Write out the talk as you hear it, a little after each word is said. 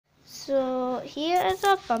So here is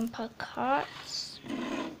our bumper carts.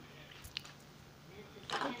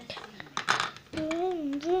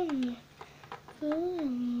 Boom, boom,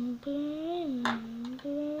 boom, boom,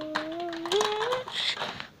 boom,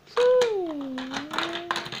 boom.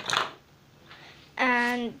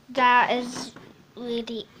 And that is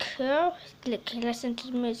really cool. Look, listen to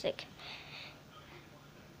the music.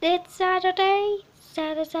 It's Saturday,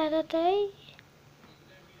 Saturday.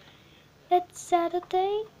 It's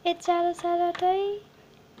Saturday, it's Saturday.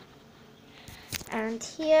 And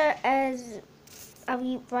here is a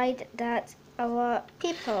wee ride that our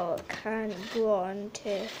people can go on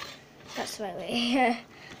to. That's the right way.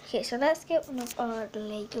 Okay, so let's get one of our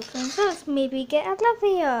Lego friends. Let's maybe get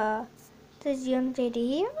Olivia. There's a young lady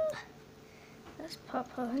here. Let's pop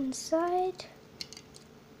her inside.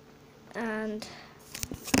 And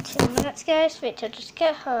 2 minutes, guys. Wait till just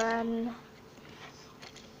get her in.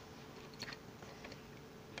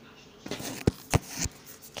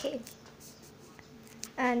 Okay.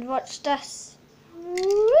 And watch this.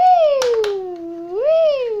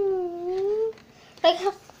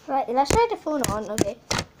 Right, let's try the phone on, okay.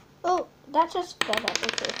 Oh, that just fell up.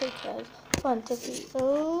 Okay, who cares? 1, 2, 3.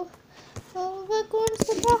 Oh, we're going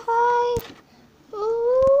super high.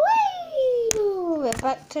 Ooh, we're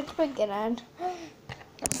back to the beginning.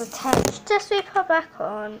 So just sweep her back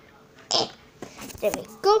on. There we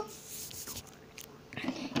go.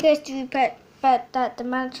 Here's the bet that the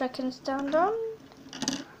manager can stand on.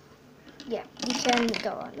 Yeah, you can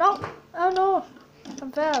go on. No, oh no, I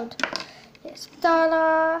failed. Yes,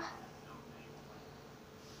 Dora,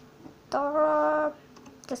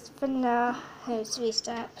 just vanilla. Here's 3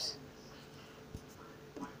 steps.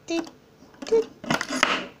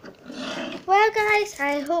 Well, guys,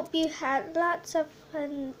 I hope you had lots of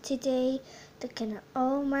fun today looking at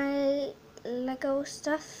all my Lego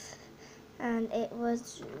stuff, and it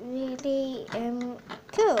was really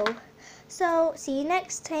cool. So see you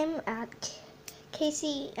next time at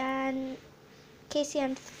Casey and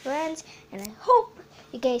Friends, and I hope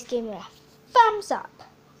you guys give me a thumbs up.